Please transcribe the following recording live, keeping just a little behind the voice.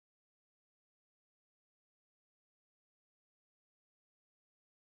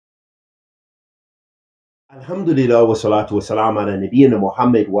Alhamdulillah wa salatu wa salam ala nabiyyina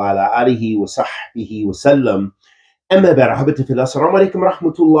Muhammad wa ala alihi wa sahbihi wa sallam. Amma ba'd, assalamu alaikum wa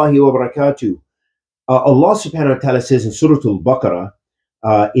rahmatullahi wa barakatuh. Allah subhanahu wa ta'ala says in Surah Al-Baqarah,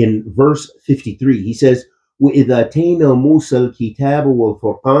 in verse 53, He says, وَإِذَا أَتَيْنَا مُوسَى الْكِتَابَ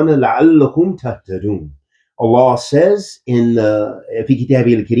وَالْفُرْقَانَ لَعَلَّكُمْ تَهْتَدُونَ. Allah says in في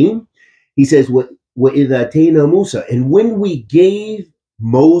كتابه الكريم, He says, وَإِذَا أَتَيْنَا مُوسَى, and when we gave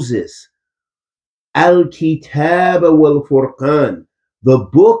Moses Al-Kitab wal-Furqan, the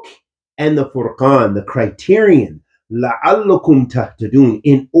book and the Furqan, the Criterion, لَعَلَّكُمْ تَهْتَدُونَ,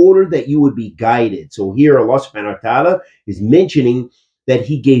 in order that you would be guided. So here Allah subhanahu wa ta'ala is mentioning that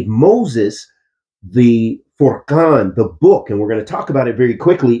He gave Moses the Furqan, the book, and we're going to talk about it very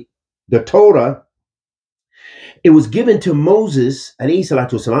quickly, the Torah. It was given to Moses, alayhi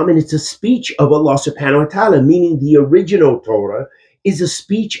salatu wasalam, and it's a speech of Allah subhanahu wa ta'ala, meaning the original Torah is a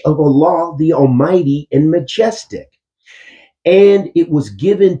speech of Allah, the Almighty and Majestic. And it was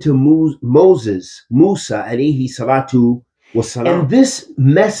given to Moses, Musa, alayhi salatu wasalam. And this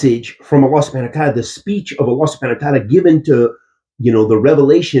message from Allah subhanahu wa ta'ala, the speech of Allah subhanahu wa ta'ala given to, the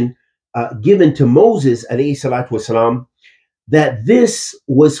revelation given to Moses, alayhi salatu wasalam, that this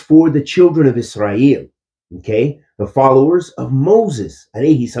was for the children of Israel, okay? The followers of Moses,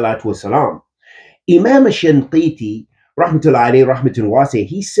 alayhi salatu wasalam. Imam Shanqiti, rahmatullahi alayhi, rahmatun wasi,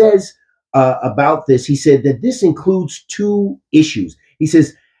 he says about this, he said that this includes two issues. He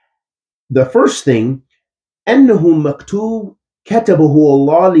says, the first thing, أنه مكتوب كتبه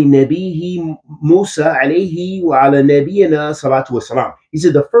الله لنبيه موسى عليه وعلى نبينا صلاة والسلام. He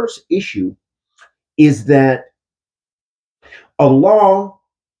said the first issue is that Allah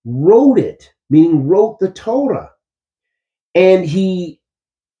wrote it, meaning wrote the Torah, and He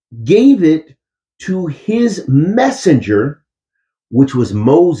gave it to His messenger, which was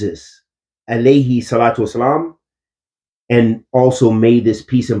Moses, alayhi salatu wasalam, and also may this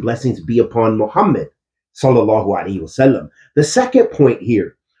peace and blessings be upon Muhammad, sallallahu alayhi wasallam. The second point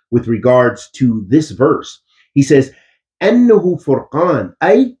here, with regards to this verse, he says, أنه فرقان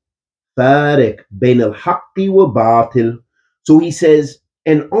أي فارق بين الحق وباطل. So he says,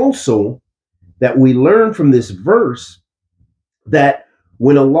 and also that we learn from this verse that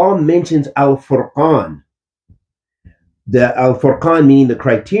when Allah mentions Al-Furqan, the Al-Furqan meaning the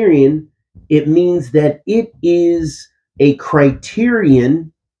criterion, it means that it is a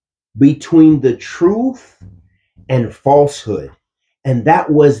criterion between the truth and falsehood. And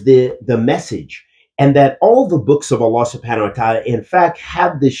that was the message. And that all the books of Allah subhanahu wa ta'ala, in fact,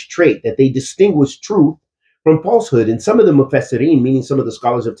 have this trait that they distinguish truth from falsehood. And some of the mufassirin, meaning some of the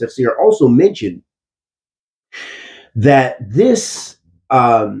scholars of tafsir, also mention that this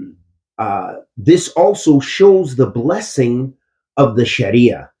this also shows the blessing of the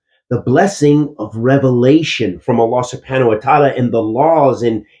Sharia, the blessing of revelation from Allah subhanahu wa ta'ala, and the laws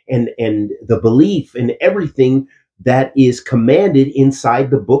and the belief and everything that is commanded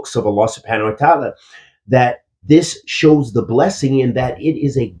inside the books of Allah subhanahu wa ta'ala. That this shows the blessing and that it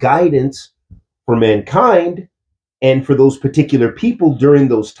is a guidance for mankind and for those particular people during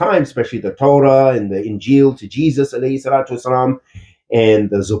those times, especially the Torah and the Injil to Jesus alayhi salatu wasalam, and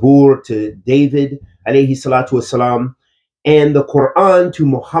the Zabur to David alayhi salatu wasalam, and the Quran to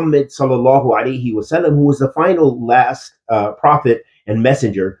Muhammad sallallahu alayhi wasallam, who was the final last prophet and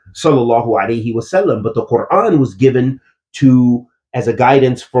messenger sallallahu alayhi wasallam. But the Quran was given to as a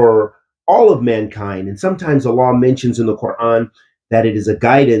guidance for all of mankind. And sometimes Allah mentions in the Quran that it is a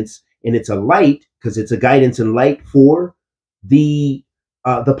guidance and it's a light, because it's a guidance and light for the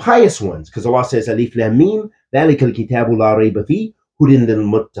pious ones. Because Allah says, Alif Lam Mim, ذَلِكَ الْكِتَابُ لَا رَيْبَ فِيهِ هُدًى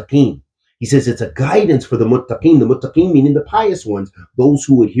لِلْمُتَّقِينَ. He says it's a guidance for the muttaqeen meaning the pious ones, those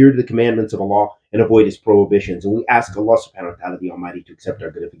who adhere to the commandments of Allah and avoid His prohibitions. And we ask Allah subhanahu wa ta'ala, the Almighty, to accept our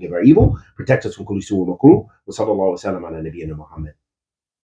good and forgive our evil, protect us from kulli su wa makruh, wa sallallahu wa sallam ala nabiyyina Muhammad.